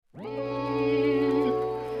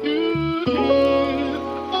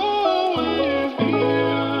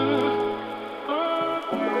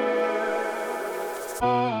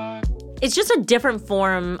It's just a different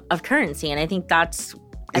form of currency, and I think that's...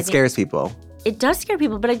 It scares people. It does scare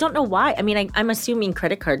people, but I don't know why. I mean, I'm assuming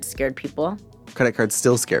credit cards scared people. Credit cards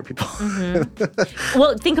still scare people. Mm-hmm.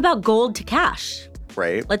 Well, think about gold to cash.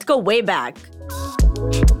 Right. Let's go way back.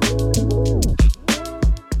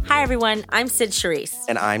 Hi, everyone. I'm Sid Charisse.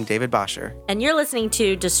 And I'm David Bosher. And you're listening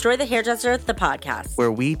to Destroy the Hairdresser, the podcast,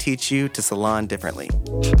 where we teach you to salon differently.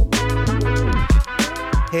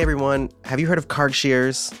 Hey everyone, have you heard of Karg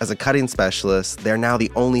shears? As a cutting specialist, they're now the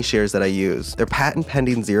only shears that I use. Their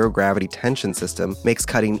patent-pending zero-gravity tension system makes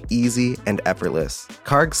cutting easy and effortless.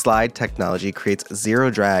 Karg slide technology creates zero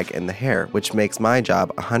drag in the hair, which makes my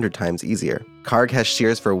job 100 times easier. Karg has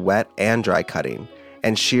shears for wet and dry cutting,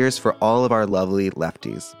 and shears for all of our lovely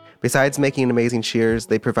lefties. Besides making amazing shears,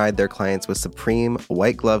 they provide their clients with supreme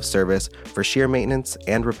white glove service for shear maintenance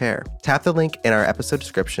and repair. Tap the link in our episode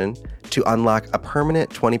description to unlock a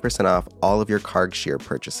permanent 20% off all of your Karg shear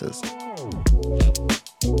purchases.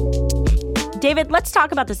 David, let's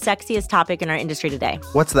talk about the sexiest topic in our industry today.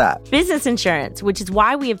 What's that? Business insurance, which is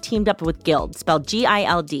why we have teamed up with Guild, spelled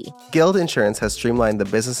G-I-L-D. Guild Insurance has streamlined the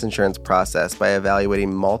business insurance process by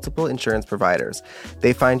evaluating multiple insurance providers.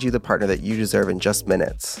 They find you the partner that you deserve in just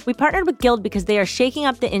minutes. We partnered with Guild because they are shaking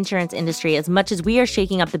up the insurance industry as much as we are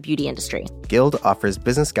shaking up the beauty industry. Guild offers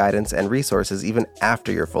business guidance and resources even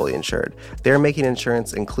after you're fully insured. They're making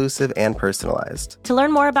insurance inclusive and personalized. To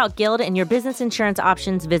learn more about Guild and your business insurance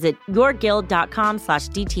options, visit yourguild.com/DTH.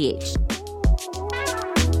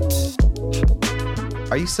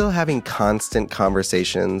 Are you still having constant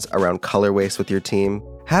conversations around color waste with your team?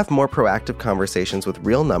 Have more proactive conversations with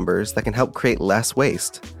real numbers that can help create less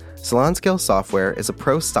waste. SalonScale software is a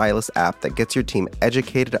pro stylist app that gets your team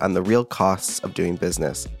educated on the real costs of doing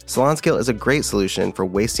business. SalonScale is a great solution for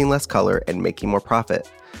wasting less color and making more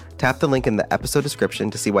profit. Tap the link in the episode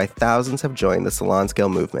description to see why thousands have joined the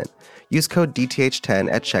SalonScale movement. Use code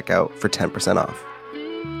DTH10 at checkout for 10% off.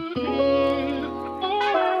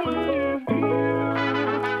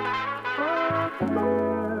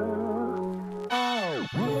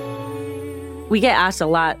 We get asked a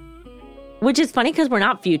lot, which is funny because we're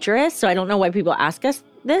not futurists, so I don't know why people ask us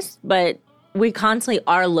this, but we constantly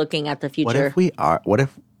are looking at the future. What if we are? What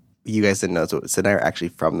if you guys didn't know? So Sid and I are actually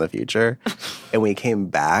from the future, and we came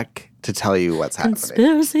back to tell you what's happening.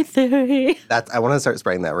 Conspiracy theory. I want to start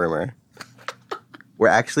spreading that rumor. We're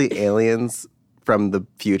actually aliens from the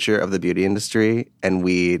future of the beauty industry, and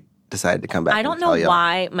we decided to come back. I don't know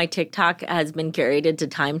why my TikTok has been curated to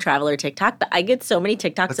time traveler TikTok, but I get so many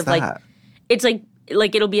TikToks What's of that? like, it's like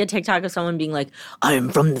it'll be a TikTok of someone being like, I'm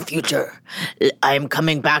from the future. I'm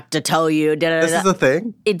coming back to tell you. This is a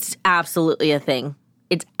thing? It's absolutely a thing.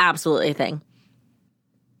 It's absolutely a thing.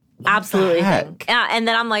 Absolutely a thing. Yeah, and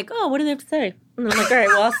then I'm like, oh, what do they have to say? And I'm like, all right,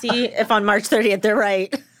 well, I'll see if on March 30th they're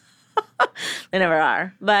right. They never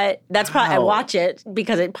are. But that's probably, I watch it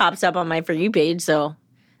because it pops up on my For You page, so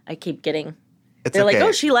I keep getting... They're okay. like,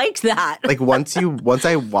 oh, she likes that. Like, once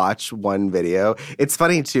I watch one video, it's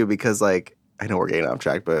funny, too, because, like, I know we're getting off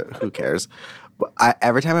track, but who cares? But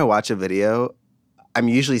every time I watch a video, I'm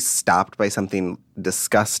usually stopped by something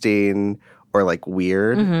disgusting or, like,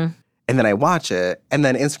 weird. Mm-hmm. And then I watch it, and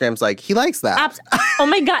then Instagram's like, he likes that. Oh,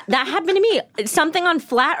 my God. That happened to me. Something on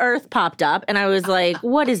Flat Earth popped up, and I was like,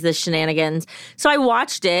 what is this shenanigans? So I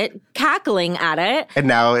watched it, cackling at it. And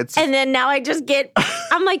now And now I just get...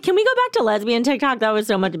 I'm like, can we go back to lesbian TikTok? That was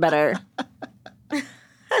so much better. I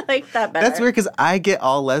like that better. That's weird, because I get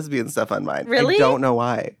all lesbian stuff on mine. Really? I don't know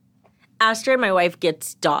why. Astrid, my wife,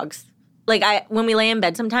 gets dogs. Like, when we lay in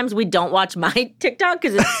bed sometimes, we don't watch my TikTok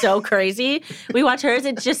because it's so crazy. We watch hers.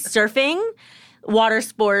 It's just surfing, water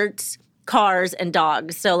sports, cars, and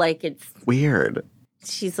dogs. So, like, it's... Weird.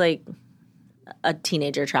 She's, like, a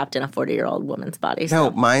teenager trapped in a 40-year-old woman's body. So.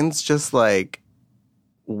 No, mine's just, like,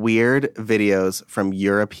 weird videos from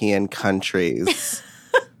European countries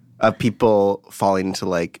of people falling into,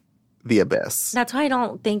 like, the abyss. That's why I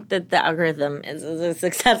don't think that the algorithm is as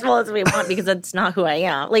successful as we want, because that's not who I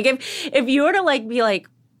am. Like, if you were to, like, be like,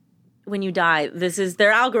 when you die, this is their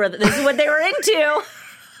algorithm. This is what they were into.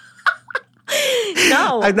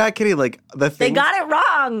 No. I'm not kidding. Like, they got it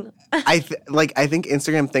wrong. I think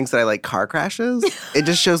Instagram thinks that I like car crashes. It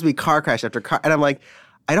just shows me car crash after car. And I'm like,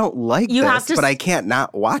 I don't like this, but I can't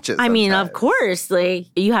not watch it sometimes. I mean, of course. Like,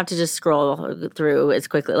 you have to just scroll through as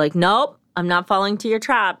quickly. Like, nope. I'm not falling to your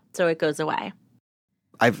trap, so it goes away.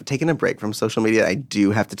 I've taken a break from social media. I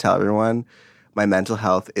do have to tell everyone my mental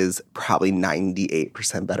health is probably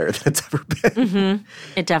 98% better than it's ever been. Mm-hmm.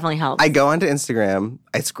 It definitely helps. I go onto Instagram.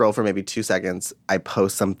 I scroll for maybe 2 seconds. I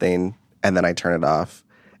post something, and then I turn it off.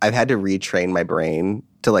 I've had to retrain my brain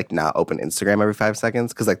to like not open Instagram every 5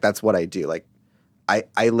 seconds because like that's what I do. Like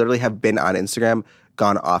I literally have been on Instagram,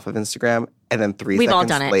 gone off of Instagram, and then 3 We've seconds all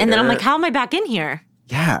done it. later, And then I'm like, how am I back in here?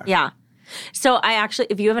 Yeah. Yeah. So I actually,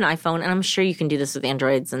 if you have an iPhone, and I'm sure you can do this with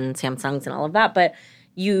Androids and Samsungs and all of that, but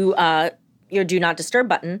your do not disturb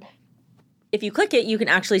button, if you click it, you can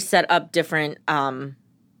actually set up different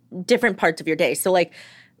parts of your day. So like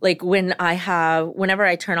whenever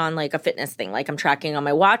I turn on like a fitness thing, like I'm tracking on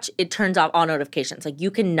my watch, it turns off all notifications. Like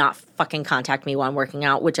you cannot fucking contact me while I'm working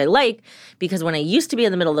out, which I like because when I used to be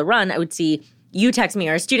in the middle of the run, I would see you text me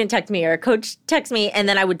or a student text me or a coach text me, and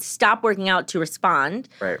then I would stop working out to respond.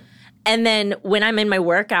 Right. And then when I'm in my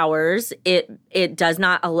work hours, it does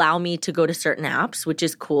not allow me to go to certain apps, which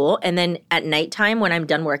is cool. And then at nighttime when I'm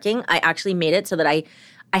done working, I actually made it so that I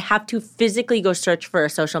have to physically go search for a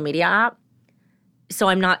social media app. So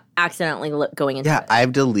I'm not accidentally going into it. Yeah,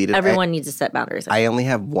 I've deleted. Everyone needs to set boundaries. I only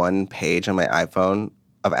have one page on my iPhone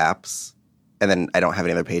of apps, and then I don't have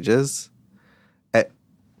any other pages. You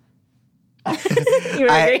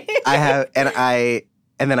agree? I have,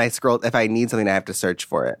 and then I scroll. If I need something, I have to search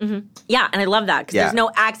for it. Mm-hmm. Yeah, and I love that because there's no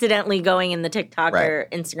accidentally going in the TikTok or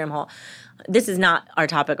Instagram hole. This is not our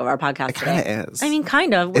topic of our podcast today. It kind of is. I mean,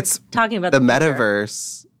 kind of. We're talking about the future.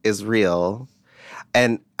 metaverse is real.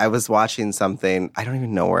 And I was watching something. I don't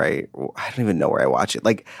even know where I watch it.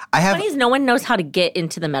 Like I have. Funny is no one knows how to get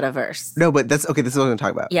into the metaverse. No, but that's okay. This is what I'm going to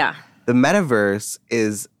talk about. Yeah. The metaverse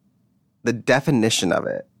is the definition of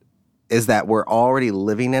it is that we're already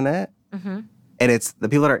living in it, and it's the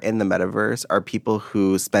people that are in the metaverse are people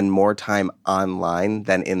who spend more time online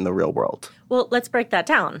than in the real world. Well, let's break that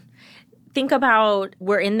down. Think about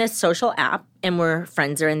we're in this social app and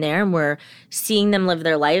friends are in there and we're seeing them live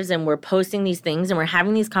their lives and we're posting these things and we're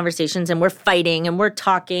having these conversations and we're fighting and we're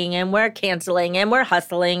talking and we're canceling and we're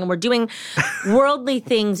hustling and we're doing worldly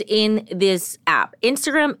things in this app.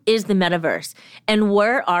 Instagram is the metaverse. And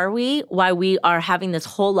where are we while we are having this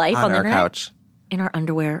whole life on the our internet? couch. In our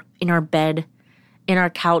underwear, in our bed, in our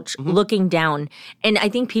couch, looking down. And I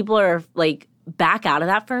think people are like, back out of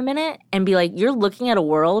that for a minute and be like, you're looking at a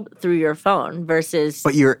world through your phone versus...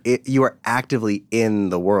 But you are actively in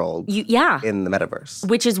the world. In the metaverse.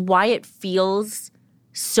 Which is why it feels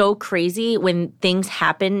so crazy when things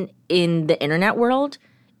happen in the internet world.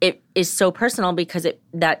 It is so personal because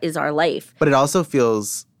that is our life. But it also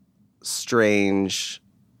feels strange,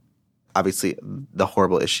 obviously the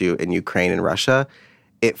horrible issue in Ukraine and Russia.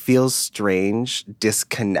 It feels strange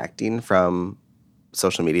disconnecting from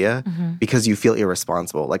social media because you feel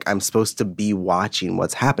irresponsible. Like I'm supposed to be watching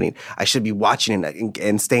what's happening. I should be watching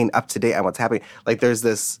and staying up to date on what's happening. Like there's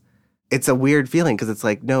this, it's a weird feeling because it's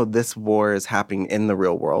like, no, this war is happening in the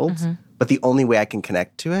real world, but the only way I can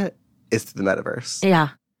connect to it is to the metaverse. Yeah.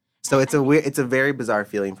 So it's a very bizarre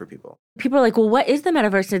feeling for people. People are like, well, what is the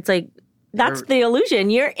metaverse? It's like, that's the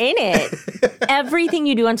illusion. You're in it. Everything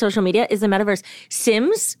you do on social media is the metaverse.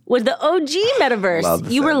 Sims was the OG metaverse. Love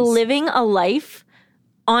the you were Sims. living a life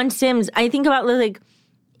on Sims. I think about like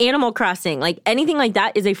Animal Crossing, like anything like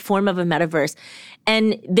that is a form of a metaverse.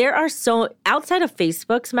 And there are outside of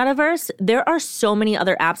Facebook's metaverse, there are so many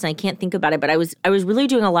other apps and I can't think about it, but I was really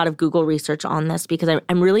doing a lot of Google research on this because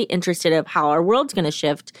I'm really interested in how our world's going to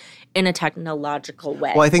shift in a technological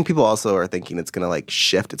way. Well, I think people also are thinking it's going to like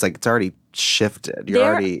shift. It's like it's already shifted. You're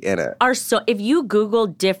already in it. If you Google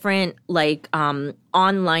different like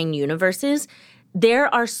online universes,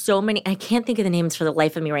 there are so many. I can't think of the names for the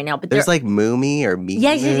life of me right now. But there's like Moomy or Me.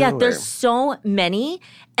 Yeah. There's so many,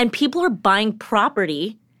 and people are buying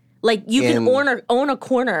property. Like you can own a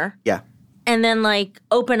corner. Yeah. And then like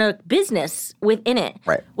open a business within it.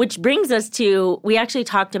 Right. Which brings us to, we actually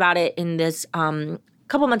talked about it in this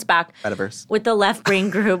couple months back. Metaverse. With the Left Brain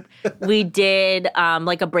group. We did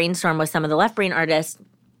like a brainstorm with some of the Left Brain artists.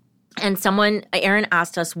 And Aaron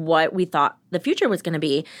asked us what we thought the future was going to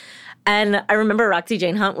be. And I remember Roxy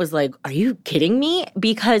Jane Hunt was like, are you kidding me?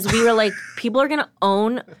 Because we were like, people are going to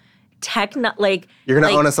own you're going to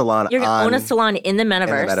own a salon. You're going to own a salon in the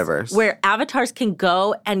metaverse. In where avatars can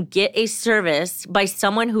go and get a service by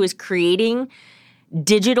someone who is creating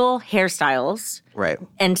digital hairstyles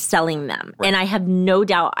and selling them. Right. And I have no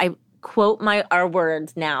doubt, I quote our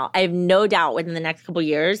words now, I have no doubt within the next couple of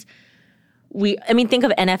years, think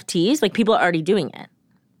of NFTs, like people are already doing it.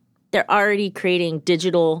 They're already creating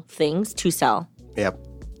digital things to sell. Yep.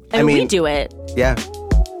 And we do it. Yeah.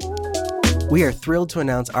 We are thrilled to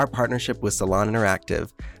announce our partnership with Salon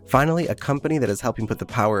Interactive, finally a company that is helping put the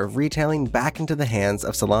power of retailing back into the hands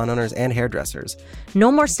of salon owners and hairdressers.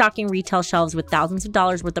 No more stocking retail shelves with thousands of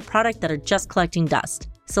dollars worth of product that are just collecting dust.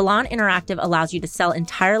 Salon Interactive allows you to sell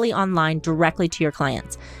entirely online directly to your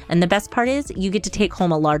clients. And the best part is you get to take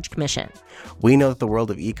home a large commission. We know that the world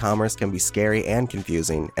of e-commerce can be scary and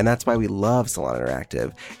confusing, and that's why we love Salon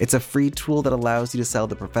Interactive. It's a free tool that allows you to sell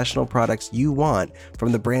the professional products you want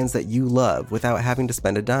from the brands that you love without having to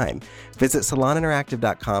spend a dime. Visit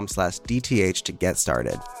saloninteractive.com/DTH to get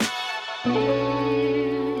started.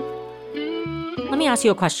 Let me ask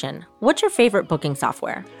you a question. What's your favorite booking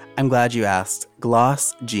software? I'm glad you asked.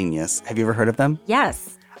 Gloss Genius. Have you ever heard of them?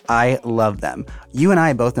 Yes. I love them. You and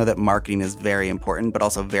I both know that marketing is very important, but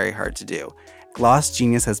also very hard to do. Gloss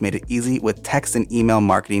Genius has made it easy with text and email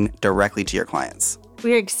marketing directly to your clients.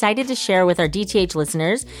 We are excited to share with our DTH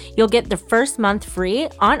listeners. You'll get the first month free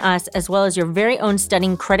on us, as well as your very own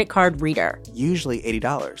stunning credit card reader. Usually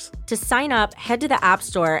 $80. To sign up, head to the App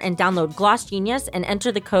Store and download Gloss Genius and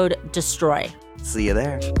enter the code DESTROY. See you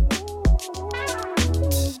there.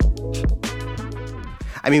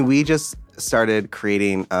 I mean, we just started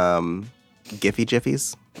creating Giphy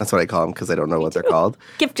Jiffies. That's what I call them because I don't know what they're called.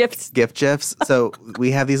 Gift gifs. Gift GIFs. So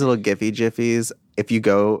we have these little Giphy Jiffies. If you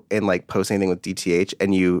go and like post anything with DTH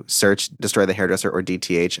and you search Destroy the Hairdresser or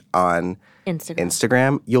DTH on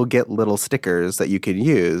Instagram, you'll get little stickers that you can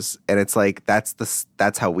use. And it's like, that's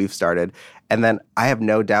how we've started. And then I have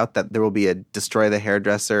no doubt that there will be a Destroy the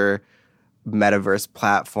Hairdresser metaverse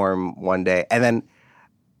platform one day. And then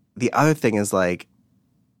the other thing is like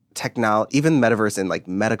technology, even metaverse in like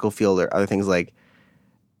medical field or other things. Like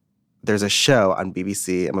there's a show on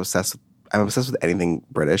BBC. I'm obsessed with anything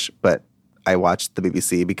British, but I watch the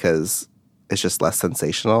BBC because it's just less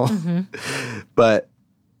sensational. Mm-hmm. But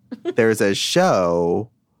there's a show,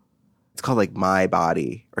 it's called like My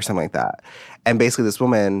Body or something like that. And basically this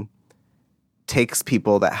woman takes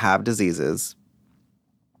people that have diseases.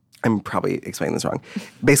 I'm probably explaining this wrong.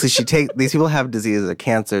 Basically, these people have diseases or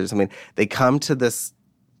cancer or something. They come to this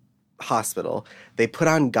hospital, they put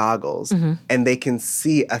on goggles, mm-hmm. and they can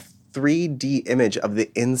see a 3D image of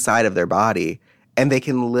the inside of their body. And they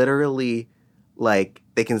can literally, like,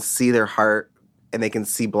 they can see their heart and they can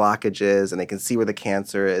see blockages and they can see where the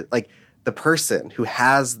cancer is. Like, the person who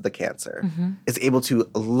has the cancer mm-hmm. is able to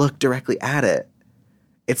look directly at it.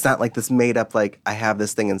 It's not like this made up, like, I have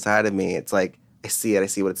this thing inside of me. It's like, I see it, I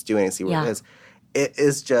see what it's doing, I see what it is. It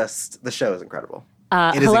is just, the show is incredible.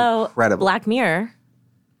 It is incredible. Black Mirror.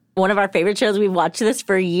 One of our favorite shows. We've watched this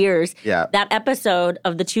for years. Yeah. That episode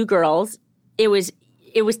of the two girls, it was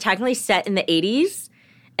technically set in the 80s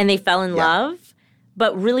and they fell in love,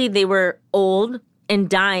 but really they were old and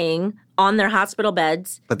dying on their hospital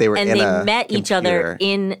beds. But they were met each other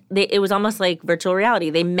it was almost like virtual reality.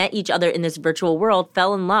 They met each other in this virtual world,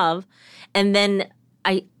 fell in love, and then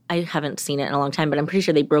I haven't seen it in a long time, but I'm pretty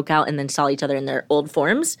sure they broke out and then saw each other in their old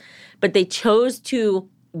forms. But they chose to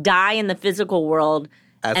die in the physical world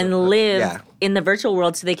and live in the virtual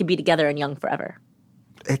world so they could be together and young forever.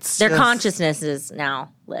 Their consciousnesses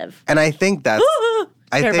now live. And I think that's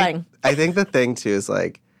terrifying. I think the thing too is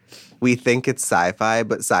like we think it's sci-fi,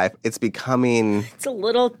 but it's becoming it's a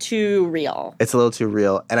little too real. It's a little too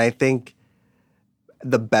real. And I think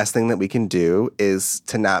the best thing that we can do is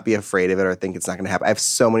to not be afraid of it or think it's not going to happen. I have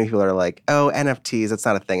so many people that are like, oh, NFTs, that's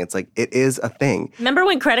not a thing. It's like, it is a thing. Remember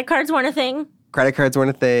when credit cards weren't a thing? Credit cards weren't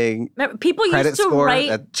a thing. Remember, people used to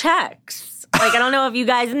write checks. Like, I don't know if you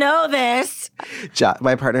guys know this.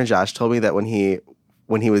 My partner Josh told me that when he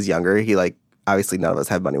was younger, he like, obviously none of us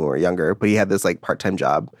had money when we were younger, but he had this like part-time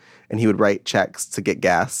job and he would write checks to get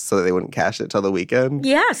gas so that they wouldn't cash it till the weekend.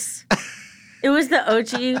 Yes. It was the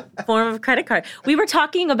OG form of credit card. We were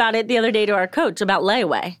talking about it the other day to our coach about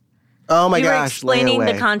layaway. Oh my gosh, We were explaining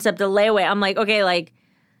layaway. the concept of layaway. I'm like, okay, like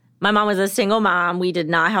my mom was a single mom. We did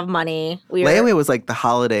not have money. Layaway was like the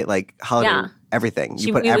holiday everything.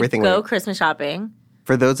 You put everything. We would go Christmas shopping.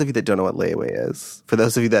 For those of you that don't know what layaway is, for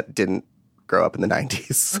those of you that didn't grow up in the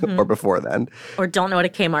 90s mm-hmm. or before then. Or don't know what a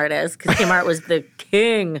Kmart is, because Kmart was the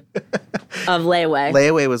king of layaway.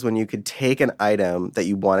 Layaway was when you could take an item that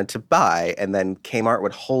you wanted to buy and then Kmart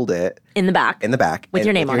would hold it. In the back. With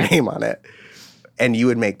your name on it. And you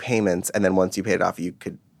would make payments, and then once you paid it off, you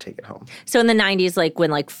could take it home. So in the 90s, like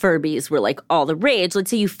when like Furbies were like all the rage,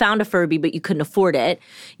 let's say you found a Furby but you couldn't afford it,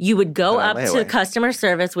 you would go up to customer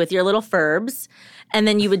service with your little Furbs, and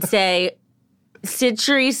then you would say, Sid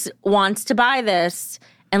Charisse wants to buy this,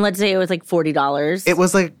 and let's say it was like $40. It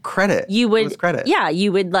was like credit. It was credit. Yeah,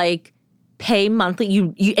 you would like pay monthly.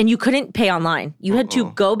 And you couldn't pay online. You had to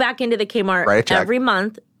go back into the Kmart every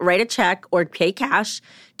month, write a check or pay cash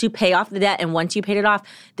to pay off the debt. And once you paid it off,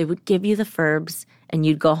 they would give you the Furbs and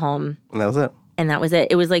you'd go home. And that was it. And that was it.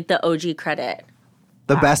 It was like the OG credit.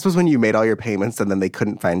 The best was when you made all your payments and then they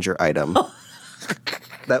couldn't find your item.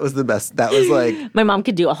 That was the best. That was like... My mom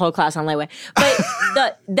could do a whole class on layaway.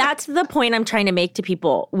 But that's the point I'm trying to make to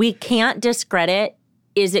people. We can't discredit,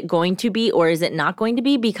 is it going to be or is it not going to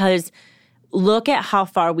be? Because look at how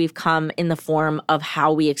far we've come in the form of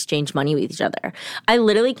how we exchange money with each other. I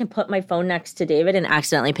literally can put my phone next to David and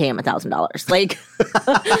accidentally pay him $1,000.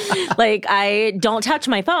 Like, like I don't touch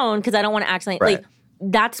my phone because I don't want to accidentally... Right. Like,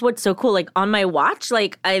 that's what's so cool. Like on my watch,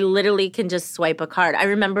 like I literally can just swipe a card. I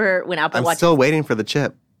remember when Apple Watch... I'm still waiting for the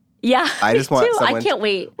chip. Yeah, I just want someone... I can't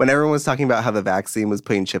wait. When everyone was talking about how the vaccine was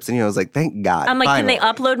putting chips in you, I was like, thank God. I'm like, finally. Can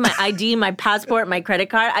they upload my ID, my passport, my credit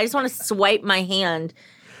card? I just want to swipe my hand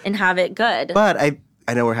and have it good. But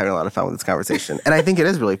I know we're having a lot of fun with this conversation. And I think it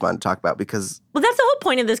is really fun to talk about because... Well, that's the whole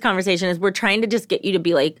point of this conversation is we're trying to just get you to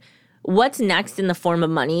be like, what's next in the form of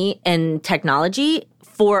money and technology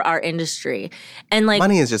for our industry? And like...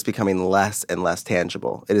 Money is just becoming less and less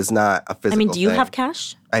tangible. It is not a physical do you thing. have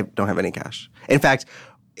cash? I don't have any cash. In fact,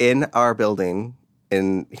 in our building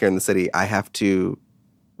here in the city,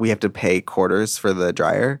 we have to pay quarters for the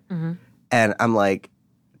dryer. Mm-hmm. And I'm like,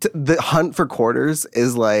 the hunt for quarters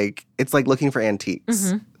is like, it's like looking for antiques.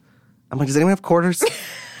 Mm-hmm. I'm like, does anyone have quarters?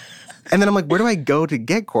 And then I'm like, where do I go to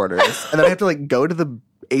get quarters? And then I have to like go to the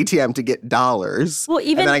ATM to get dollars. Well,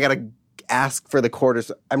 even... And then I got to ask for the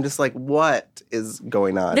quarters. I'm just like, what is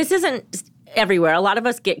going on? This isn't everywhere. A lot of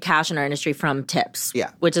us get cash in our industry from tips,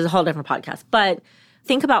 which is a whole different podcast. But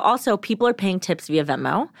think about also people are paying tips via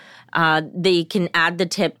Venmo. They can add the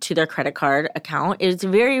tip to their credit card account. It's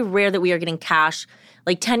very rare that we are getting cash.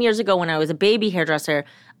 Like 10 years ago when I was a baby hairdresser,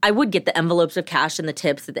 I would get the envelopes of cash and the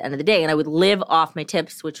tips at the end of the day, and I would live off my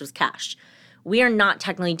tips, which was cash. We are not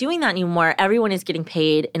technically doing that anymore. Everyone is getting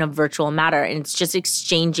paid in a virtual manner, and it's just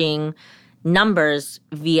exchanging numbers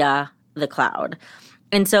via the cloud.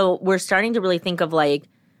 And so we're starting to really think of like,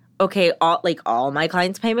 okay, all my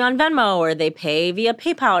clients pay me on Venmo or they pay via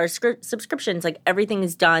PayPal or subscriptions. Like everything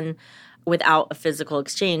is done without a physical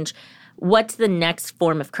exchange. What's the next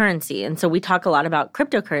form of currency? And so we talk a lot about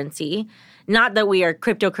cryptocurrency. Not that we are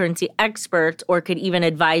cryptocurrency experts or could even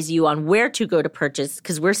advise you on where to go to purchase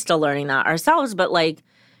because we're still learning that ourselves. But like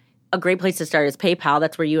a great place to start is PayPal.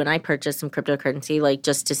 That's where you and I purchase some cryptocurrency, like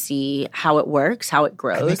just to see how it works, how it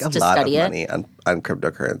grows, I make a to lot study of it. money on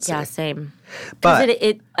cryptocurrency. Yeah, same. Because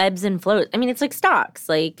it ebbs and flows. I mean, it's like stocks.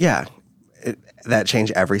 Like that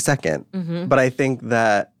change every second. Mm-hmm. But I think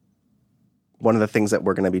that one of the things that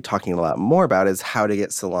we're going to be talking a lot more about is how to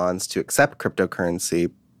get salons to accept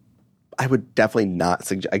cryptocurrency. I would definitely not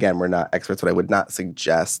suggest, again, we're not experts, but I would not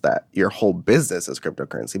suggest that your whole business is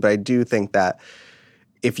cryptocurrency. But I do think that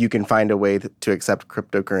if you can find a way to accept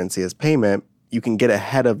cryptocurrency as payment, you can get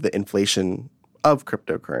ahead of the inflation of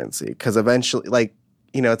cryptocurrency. Because eventually, like,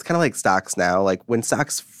 you know, it's kind of like stocks now. Like when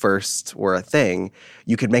stocks first were a thing,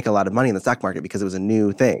 you could make a lot of money in the stock market because it was a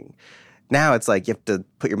new thing. Now it's like you have to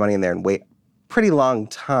put your money in there and wait a pretty long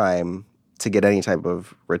time to get any type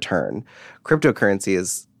of return. Cryptocurrency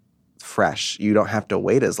is fresh. You don't have to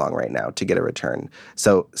wait as long right now to get a return.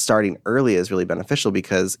 So starting early is really beneficial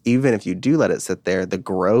because even if you do let it sit there, the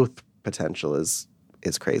growth potential is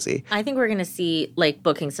crazy. I think we're going to see like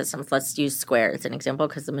booking systems. Let's use Square as an example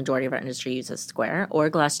because the majority of our industry uses Square or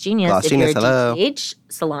Glass Genius if you're a GTH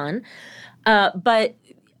salon. But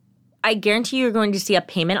I guarantee you're going to see a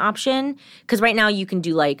payment option because right now you can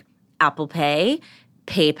do like Apple Pay,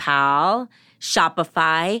 PayPal,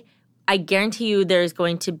 Shopify. I guarantee you there's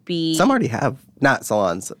going to be... Some already have. Not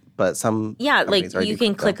salons, but some... Yeah, like you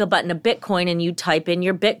can click a button of Bitcoin and you type in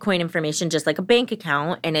your Bitcoin information just like a bank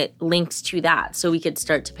account and it links to that. So we could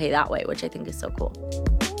start to pay that way, which I think is so cool.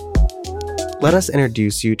 Let us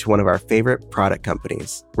introduce you to one of our favorite product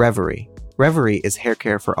companies, Reverie. Reverie is hair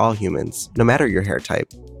care for all humans, no matter your hair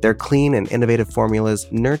type. Their clean and innovative formulas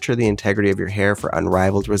nurture the integrity of your hair for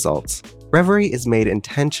unrivaled results. Reverie is made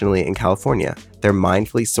intentionally in California. Their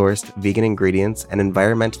mindfully sourced vegan ingredients and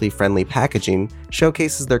environmentally friendly packaging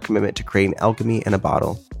showcases their commitment to creating alchemy in a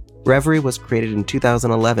bottle. Reverie was created in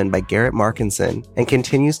 2011 by Garrett Markinson and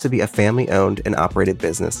continues to be a family-owned and operated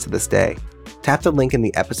business to this day. Tap the link in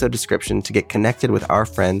the episode description to get connected with our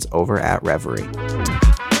friends over at Reverie.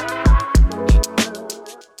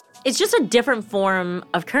 It's just a different form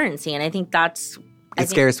of currency, and I think that's... It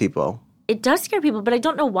scares people. It does scare people, but I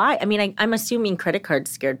don't know why. I mean, I'm assuming credit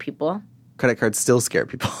cards scared people. Credit cards still scare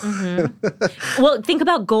people. Mm-hmm. Well, think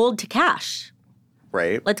about gold to cash.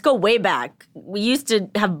 Right. Let's go way back. We used to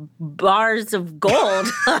have bars of gold.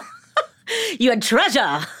 You had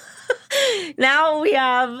treasure. Now we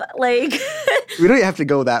have, like... We don't have to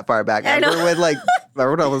go that far back. Remember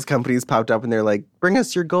when all those companies popped up and they're like, bring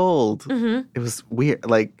us your gold. Mm-hmm. It was weird.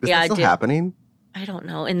 Like, is that still happening? I don't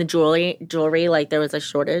know. In the jewelry, like there was a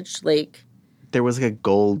shortage. Like there was like a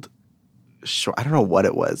gold. I don't know what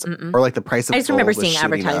it was, or like the price of. I just gold remember was seeing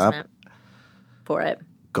shooting advertisement up. for it.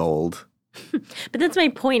 Gold. But that's my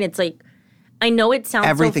point. It's like I know it sounds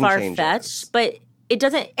Everything so far-fetched, but it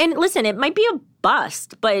doesn't. And listen, it might be a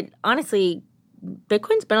bust, but honestly,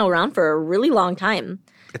 Bitcoin's been around for a really long time.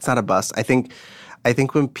 It's not a bust. I think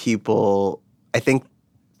when people, I think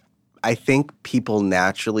people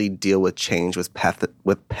naturally deal with change with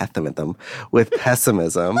pessimism.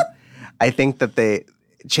 I think that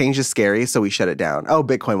change is scary, so we shut it down. Oh,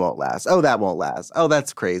 Bitcoin won't last. Oh, that won't last. Oh,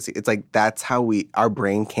 that's crazy. It's like that's how our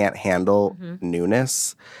brain can't handle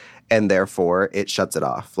newness, and therefore it shuts it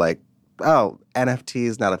off. Like, oh, NFT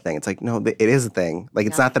is not a thing. It's like, no, it is a thing. Like,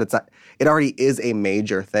 it's not that it's not. It already is a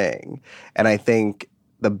major thing, and I think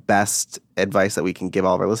the best advice that we can give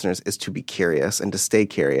all of our listeners is to be curious and to stay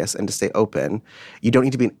curious and to stay open. You don't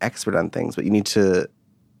need to be an expert on things, but you need to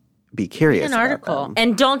be curious. Read an article.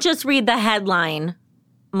 And don't just read the headline,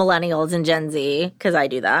 Millennials and Gen Z, because I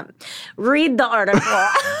do that. Read the article.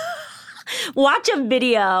 Watch a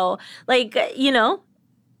video. Like,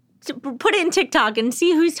 put it in TikTok and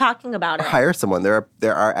see who's talking about it. Hire someone. There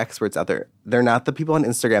are experts out there. They're not the people on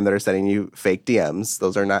Instagram that are sending you fake DMs.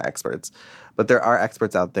 Those are not experts. But there are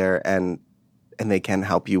experts out there, and they can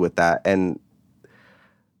help you with that. And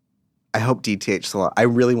I hope DTH Salon. I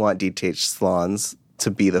really want DTH salons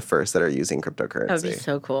to be the first that are using cryptocurrency. That would be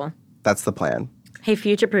so cool. That's the plan. Hey,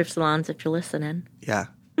 future-proof salons, if you're listening. Yeah.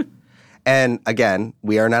 And again,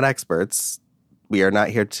 we are not experts. We are not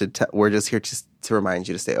here we're just here to remind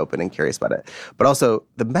you to stay open and curious about it. But also,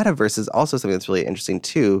 the metaverse is also something that's really interesting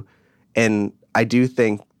too. And I do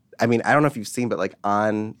think, I mean, I don't know if you've seen, but like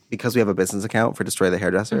because we have a business account for Destroy the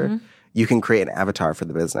Hairdresser, you can create an avatar for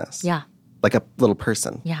the business. Yeah. Like a little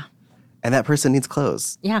person. Yeah. And that person needs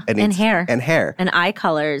clothes. Yeah. And hair. And hair. And eye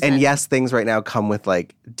colors. And yes, things right now come with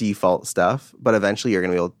like default stuff, but eventually you're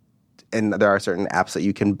going to be able, and there are certain apps that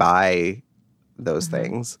you can buy those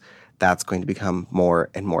things. That's going to become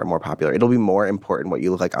more and more and more popular. It'll be more important what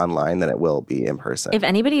you look like online than it will be in person. If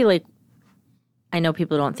anybody I know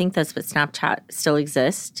people don't think this, but Snapchat still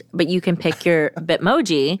exists, but you can pick your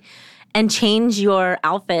Bitmoji and change your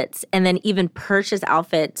outfits and then even purchase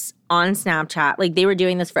outfits on Snapchat. Like they were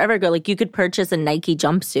doing this forever ago. Like you could purchase a Nike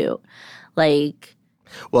jumpsuit. Like.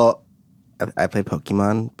 Well, I play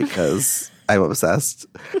Pokemon because I'm obsessed.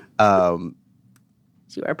 You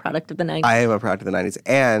are a product of the 90s. I am a product of the 90s.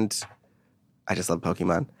 And I just love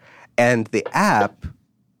Pokemon. And the app,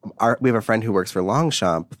 we have a friend who works for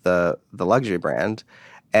Longchamp, the luxury brand.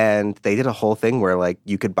 And they did a whole thing where like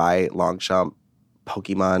you could buy Longchamp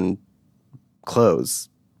Pokemon clothes.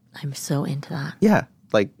 I'm so into that. Yeah.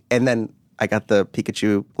 Like, and then I got the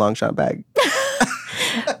Pikachu Longchamp bag.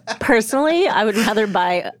 Personally, I would rather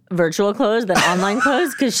buy virtual clothes than online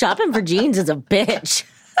clothes because shopping for jeans is a bitch.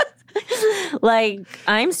 Like,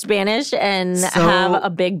 I'm Spanish and have a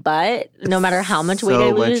big butt no matter how much weight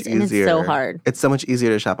I lose, and it's so hard. It's so much easier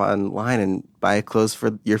to shop online and buy clothes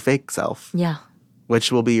for your fake self. Yeah.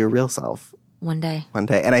 Which will be your real self. One day.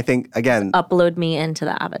 And I think, again... Upload me into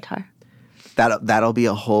the avatar. That'll be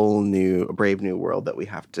a whole brave new world that we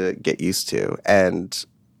have to get used to. And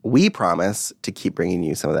we promise to keep bringing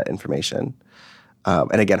you some of that information.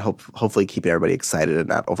 And again, hopefully keeping everybody excited and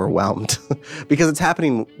not overwhelmed. Because it's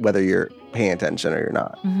happening whether you're paying attention or you're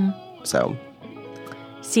not. So.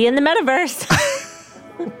 See you in the metaverse.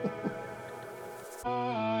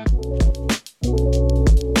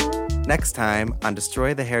 Next time on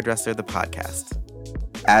Destroy the Hairdresser, the podcast.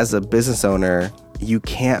 As a business owner, you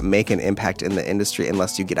can't make an impact in the industry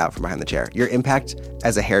unless you get out from behind the chair. Your impact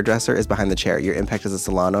as a hairdresser is behind the chair. Your impact as a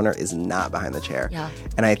salon owner is not behind the chair. Yeah.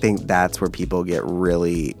 And I think that's where people get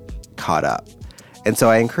really caught up. And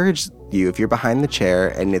so I encourage you, if you're behind the chair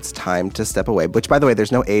and it's time to step away, which, by the way,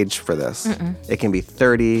 there's no age for this. It can be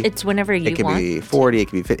 30. It's whenever you want. It can be 40. It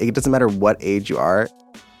can be 50. It doesn't matter what age you are.